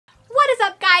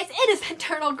is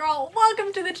Turtle Girl.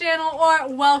 Welcome to the channel,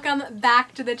 or welcome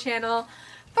back to the channel.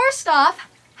 First off,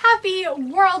 happy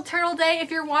World Turtle Day if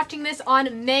you're watching this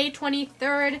on May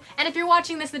 23rd. And if you're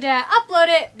watching this the day I upload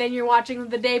it, then you're watching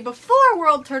the day before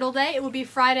World Turtle Day. It will be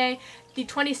Friday the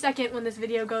 22nd when this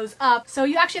video goes up. So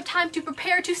you actually have time to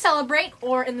prepare to celebrate,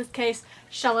 or in this case,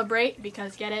 celebrate,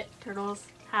 because get it, turtles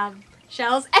have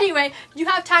shells. Anyway, you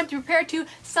have time to prepare to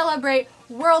celebrate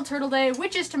World Turtle Day,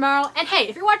 which is tomorrow. And hey,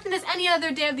 if you're watching this any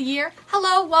other day of the year,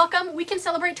 hello, welcome. We can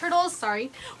celebrate turtles,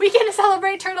 we can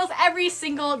celebrate turtles every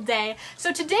single day.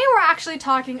 So today we're actually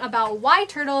talking about why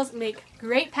turtles make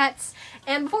great pets.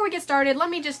 And before we get started, let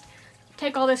me just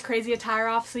take all this crazy attire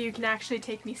off so you can actually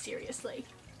take me seriously.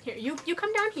 Here, you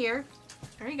come down here.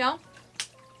 There you go.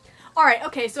 Alright,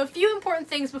 okay, so a few important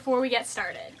things before we get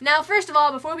started. Now, first of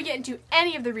all, before we get into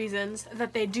any of the reasons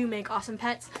that they do make awesome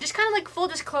pets, just kind of like full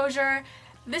disclosure,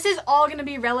 this is all going to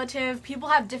be relative. People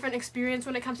have different experience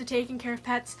when it comes to taking care of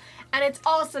pets, and it's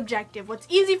all subjective. What's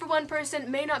easy for one person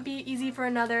may not be easy for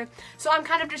another, so I'm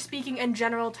kind of just speaking in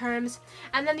general terms.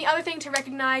 And then the other thing to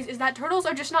recognize is that turtles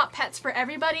are just not pets for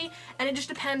everybody, and it just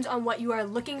depends on what you are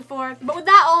looking for. But with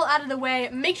that all out of the way,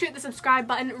 make sure you hit the subscribe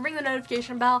button, ring the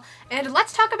notification bell, and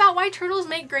let's talk about why turtles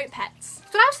make great pets.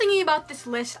 So when I was thinking about this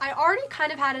list, I already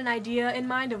kind of had an idea in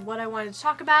mind of what I wanted to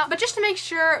talk about, but just to make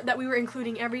sure that we were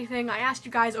including everything, I asked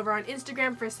you guys over on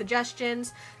Instagram for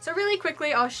suggestions. So really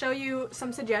quickly, I'll show you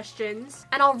some suggestions,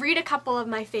 and I'll read a couple of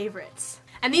my favorites.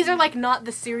 And these are like not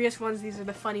the serious ones, these are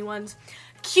the funny ones.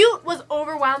 Cute was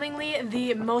overwhelmingly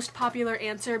the most popular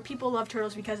answer. People love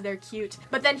turtles because they're cute.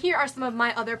 But then here are some of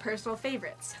my other personal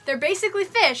favorites. They're basically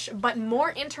fish, but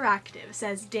more interactive,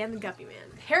 says Dan the Guppy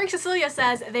Man. Herring Cecilia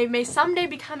says they may someday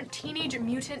become Teenage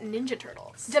Mutant Ninja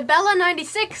Turtles.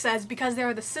 Debella96 says because they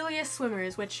are the silliest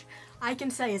swimmers, which I can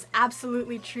say is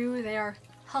absolutely true. They are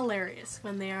hilarious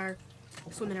when they are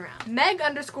swimming around.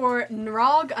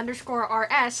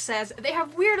 Meg_Nrog_RS says they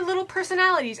have weird little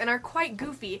personalities and are quite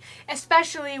goofy,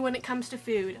 especially when it comes to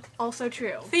food. Also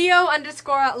true.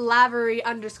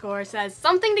 Theo_Lavery_ says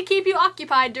something to keep you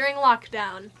occupied during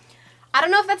lockdown. I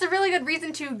don't know if that's a really good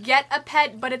reason to get a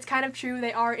pet, but it's kind of true.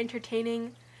 They are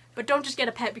entertaining, but don't just get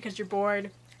a pet because you're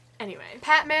bored. Anyway,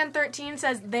 Patman13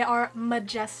 says they are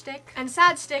majestic, and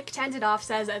Sadstick10off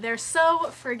says they're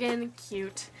so friggin'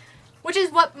 cute. Which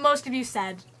is what most of you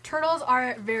said. Turtles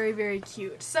are very, very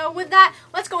cute. So with that,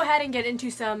 let's go ahead and get into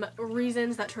some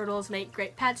reasons that turtles make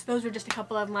great pets. Those are just a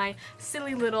couple of my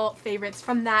silly little favorites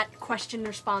from that question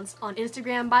response on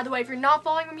Instagram. By the way, if you're not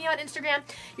following me on Instagram,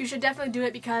 you should definitely do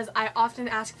it because I often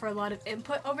ask for a lot of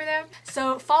input over there.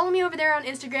 So follow me over there on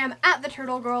Instagram at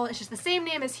 @TheTurtleGirl. It's just the same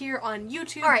name as here on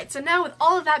YouTube. Alright, so now with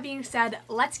all of that being said,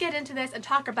 let's get into this and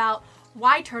talk about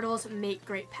why turtles make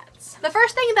great pets. The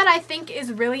first thing that I think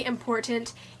is really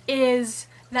important is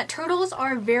that turtles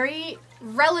are very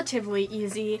relatively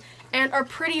easy and are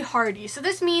pretty hardy. So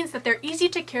this means that they're easy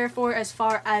to care for as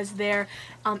far as their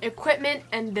equipment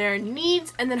and their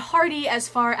needs, and then hardy as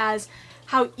far as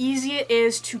how easy it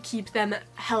is to keep them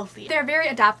healthy. They're very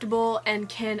adaptable and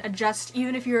can adjust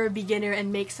even if you're a beginner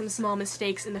and make some small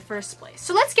mistakes in the first place.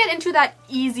 So let's get into that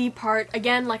easy part.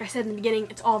 Again, like I said in the beginning,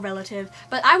 it's all relative,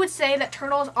 but I would say that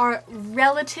turtles are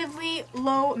relatively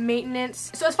low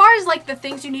maintenance. So as far as like the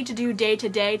things you need to do day to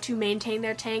day to maintain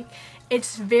their tank,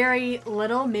 it's very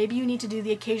little. Maybe you need to do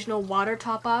the occasional water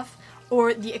top off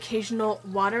or the occasional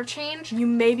water change. You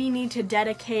maybe need to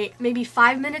dedicate maybe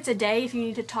 5 minutes a day if you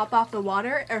need to top off the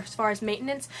water as far as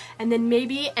maintenance, and then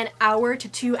maybe an hour to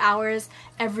 2 hours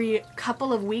every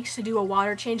couple of weeks to do a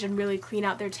water change and really clean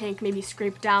out their tank, maybe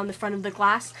scrape down the front of the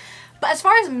glass. But as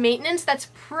far as maintenance, that's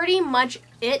pretty much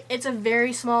it. It's a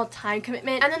very small time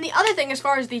commitment. And then the other thing, as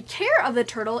far as the care of the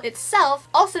turtle itself,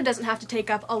 also doesn't have to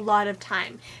take up a lot of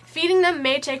time. Feeding them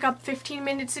may take up 15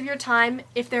 minutes of your time.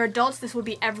 If they're adults, this will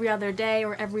be every other day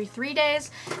or every 3 days.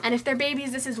 And if they're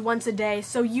babies, this is once a day.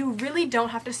 So you really don't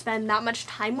have to spend that much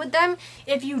time with them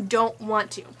if you don't want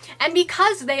to. And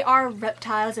because they are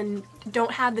reptiles and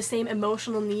don't have the same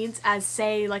emotional needs as,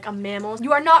 say, like a mammal,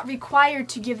 you are not required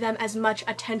to give them as much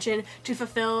attention to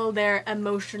fulfill their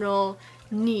emotional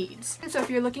needs. And so if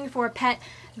you're looking for a pet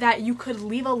that you could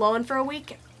leave alone for a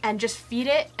week and just feed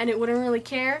it and it wouldn't really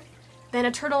care, then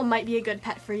a turtle might be a good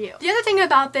pet for you. The other thing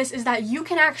about this is that you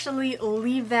can actually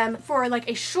leave them for like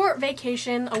a short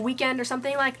vacation, a weekend or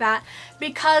something like that,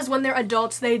 because when they're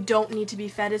adults they don't need to be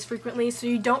fed as frequently, so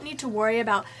you don't need to worry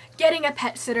about getting a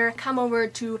pet sitter come over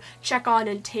to check on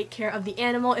and take care of the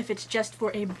animal if it's just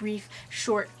for a brief,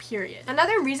 short period.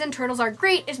 Another reason turtles are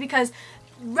great is because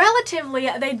relatively,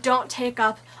 they don't take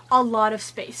up a lot of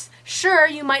space. Sure,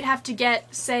 you might have to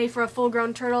get, say, for a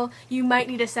full-grown turtle, you might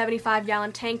need a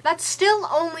 75-gallon tank. That's still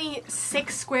only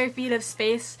 6 square feet of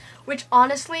space, which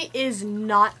honestly is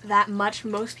not that much.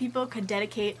 Most people could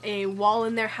dedicate a wall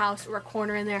in their house or a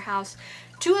corner in their house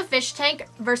to a fish tank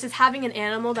versus having an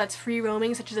animal that's free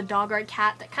roaming, such as a dog or a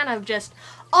cat, that kind of just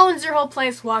owns their whole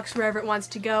place, walks wherever it wants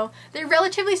to go. They're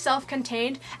relatively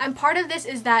self-contained, and part of this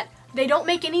is that they don't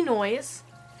make any noise,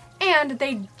 and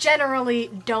they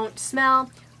generally don't smell.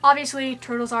 Obviously,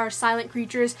 turtles are silent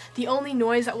creatures. The only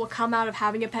noise that will come out of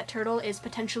having a pet turtle is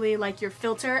potentially like your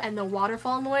filter and the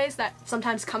waterfall noise that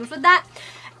sometimes comes with that.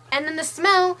 And then the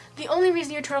smell, the only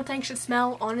reason your turtle tank should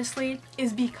smell, honestly,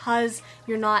 is because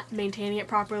you're not maintaining it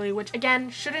properly, which again,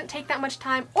 shouldn't take that much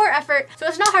time or effort, so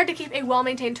it's not hard to keep a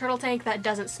well-maintained turtle tank that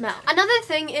doesn't smell. Another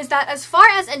thing is that as far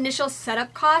as initial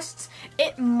setup costs,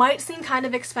 it might seem kind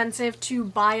of expensive to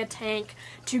buy a tank,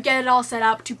 to get it all set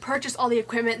up, to purchase all the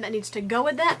equipment that needs to go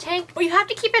with that tank. But you have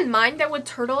to keep in mind that with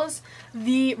turtles,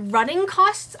 the running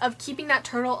costs of keeping that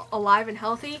turtle alive and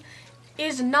healthy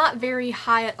is not very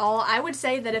high at all. I would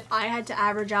say that if I had to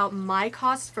average out my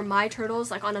costs for my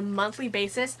turtles like on a monthly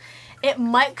basis, it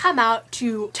might come out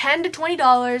to $10 to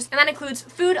 $20, and that includes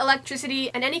food,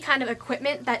 electricity, and any kind of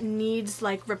equipment that needs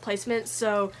like replacement,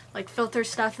 so like filter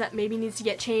stuff that maybe needs to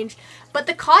get changed. But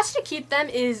the cost to keep them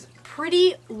is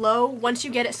pretty low once you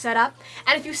get it set up,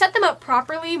 and if you set them up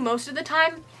properly most of the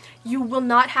time, you will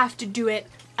not have to do it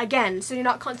again, so you're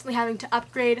not constantly having to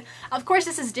upgrade. Of course,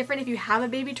 this is different if you have a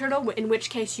baby turtle, in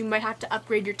which case you might have to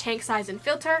upgrade your tank size and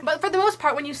filter. But for the most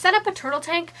part, when you set up a turtle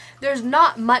tank, there's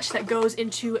not much that goes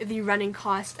into the running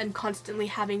cost and constantly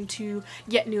having to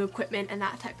get new equipment and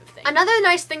that type of thing. Another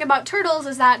nice thing about turtles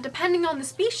is that depending on the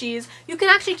species, you can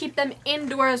actually keep them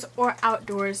indoors or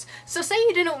outdoors. So say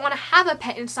you didn't want to have a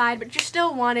pet inside, but you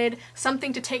still wanted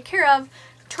something to take care of,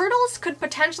 turtles could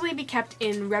potentially be kept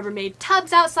in Rubbermaid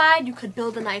tubs outside. You could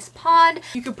build a nice pond.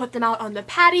 You could put them out on the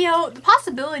patio. The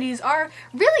possibilities are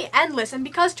really endless, and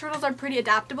because turtles are pretty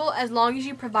adaptable, as long as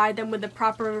you provide them with the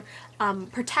proper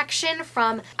protection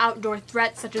from outdoor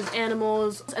threats such as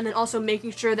animals, and then also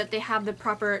making sure that they have the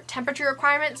proper temperature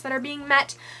requirements that are being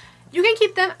met, you can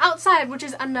keep them outside, which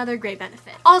is another great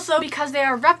benefit. Also, because they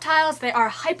are reptiles, they are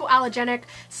hypoallergenic,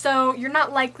 so you're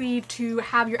not likely to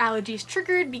have your allergies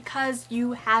triggered because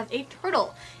you have a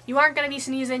turtle. You aren't going to be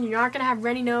sneezing, you aren't going to have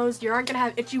runny nose, you aren't going to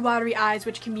have itchy, watery eyes,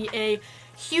 which can be a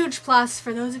huge plus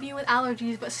for those of you with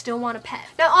allergies but still want a pet.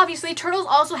 Now obviously, turtles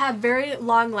also have very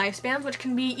long lifespans, which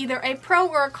can be either a pro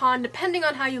or a con depending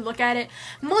on how you look at it.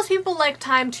 Most people like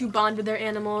time to bond with their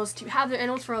animals, to have their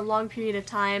animals for a long period of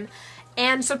time.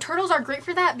 And so turtles are great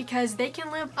for that because they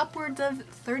can live upwards of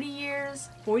 30 years,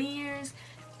 40 years,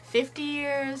 50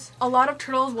 years. A lot of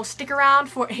turtles will stick around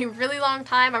for a really long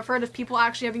time. I've heard of people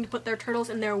actually having to put their turtles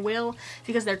in their will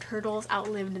because their turtles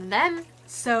outlived them.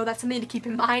 So that's something to keep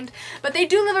in mind. But they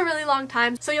do live a really long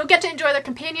time, so you'll get to enjoy their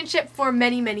companionship for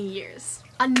many, many years.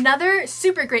 Another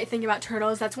super great thing about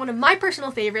turtles that's one of my personal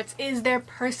favorites is their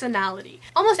personality.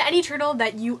 Almost any turtle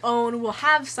that you own will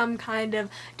have some kind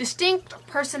of distinct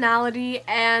personality,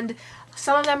 and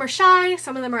some of them are shy,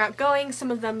 some of them are outgoing, some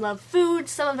of them love food,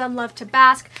 some of them love to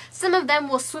bask, some of them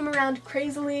will swim around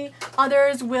crazily,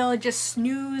 others will just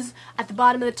snooze at the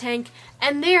bottom of the tank,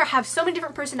 and they have so many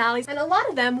different personalities, and a lot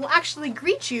of them will actually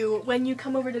greet you when you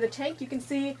come over to the tank. You can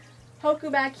see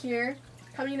Hoku back here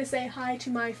coming to say hi to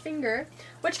my finger,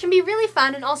 which can be really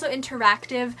fun and also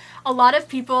interactive. A lot of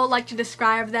people like to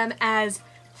describe them as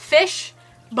fish,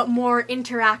 but more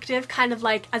interactive, kind of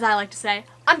like, as I like to say,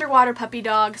 underwater puppy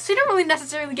dogs. So you don't really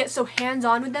necessarily get so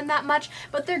hands-on with them that much,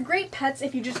 but they're great pets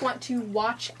if you just want to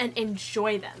watch and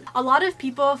enjoy them. A lot of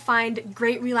people find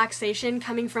great relaxation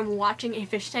coming from watching a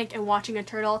fish tank and watching a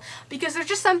turtle because there's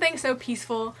just something so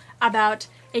peaceful about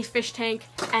a fish tank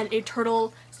and a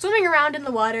turtle swimming around in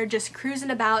the water, just cruising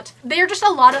about. They are just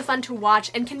a lot of fun to watch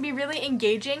and can be really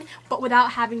engaging, but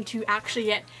without having to actually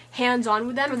get hands-on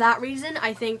with them. For that reason,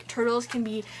 I think turtles can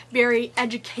be very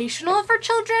educational for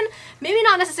children. Maybe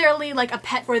not necessarily like a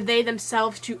pet for they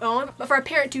themselves to own, but for a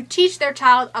parent to teach their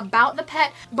child about the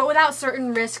pet, but without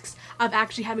certain risks of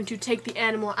actually having to take the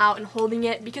animal out and holding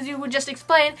it, because you would just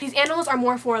explain these animals are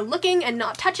more for looking and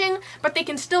not touching, but they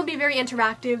can still be very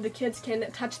interactive. The kids can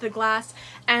touch the glass,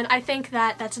 and I think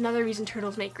that that's another reason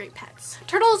turtles make great pets.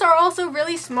 Turtles are also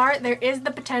really smart. There is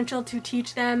the potential to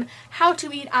teach them how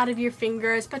to eat out of your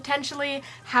fingers, potentially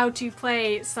how to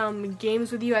play some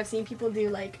games with you. I've seen people do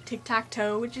like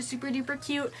tic-tac-toe, which is super duper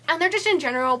cute, and they're just in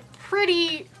general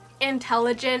pretty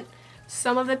intelligent.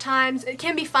 some of the times. It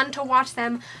can be fun to watch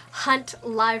them hunt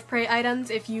live prey items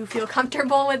if you feel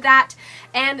comfortable with that.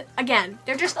 And again,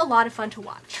 they're just a lot of fun to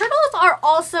watch. Turtles are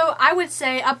also, I would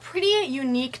say, a pretty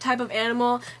unique type of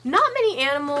animal. Not many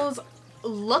animals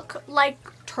look like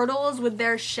turtles with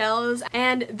their shells,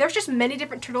 and there's just many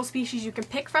different turtle species you can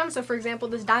pick from. So for example,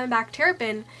 this diamondback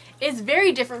terrapin is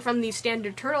very different from the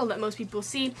standard turtle that most people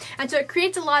see, and so it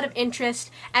creates a lot of interest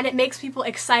and it makes people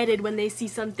excited when they see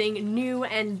something new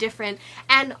and different.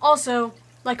 And also,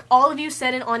 like all of you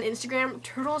said it on Instagram,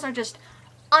 turtles are just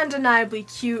undeniably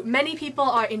cute. Many people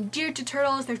are endeared to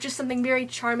turtles. There's just something very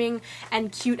charming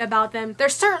and cute about them. They're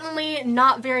certainly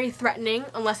not very threatening,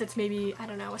 unless it's maybe, I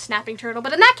don't know, a snapping turtle,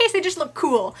 but in that case they just look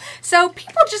cool. So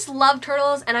people just love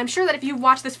turtles, and I'm sure that if you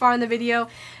watched this far in the video,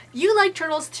 you like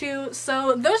turtles too.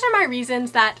 So those are my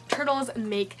reasons that turtles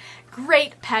make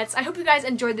great pets. I hope you guys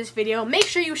enjoyed this video. Make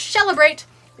sure you celebrate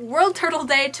World Turtle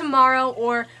Day tomorrow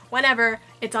or whenever.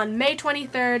 It's on May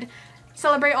 23rd.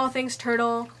 Celebrate all things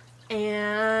turtle.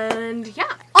 And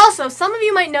yeah. Also, some of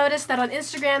you might notice that on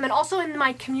Instagram and also in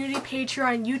my community page here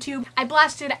on YouTube, I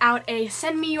blasted out a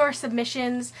send me your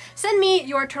submissions, send me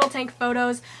your turtle tank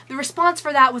photos. The response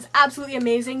for that was absolutely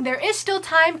amazing. There is still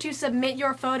time to submit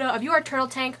your photo of your turtle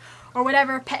tank or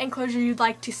whatever pet enclosure you'd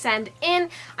like to send in.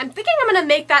 I'm thinking I'm going to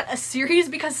make that a series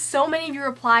because so many of you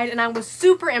replied and I was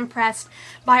super impressed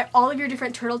by all of your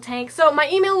different turtle tanks. So my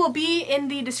email will be in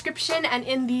the description and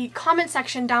in the comment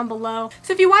section down below.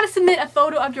 So if you want to submit a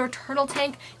photo of your turtle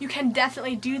tank, you can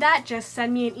definitely do that. Just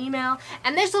send me an email.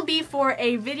 And this will be for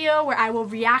a video where I will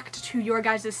react to your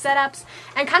guys' setups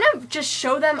and kind of just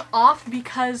show them off,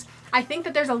 because I think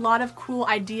that there's a lot of cool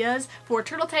ideas for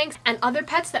turtle tanks and other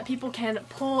pets that people can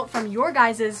pull from your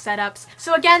guys' setups.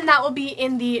 So again, that will be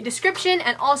in the description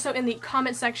and also in the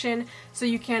comment section, so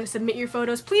you can submit your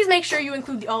photos. Please make sure you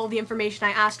include all of the information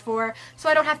I asked for, so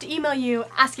I don't have to email you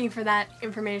asking for that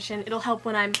information. It'll help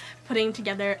when I'm putting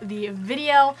together the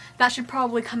video. That should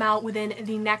probably come out within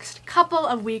the next couple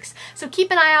of weeks, so keep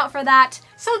an eye out for that.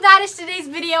 So that is today's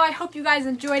video. I hope you guys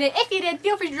enjoyed it. If you did,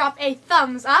 feel free to drop a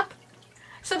thumbs up.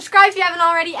 Subscribe if you haven't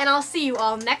already, and I'll see you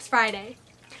all next Friday.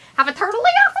 Have a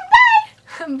totally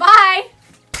awesome day! Bye!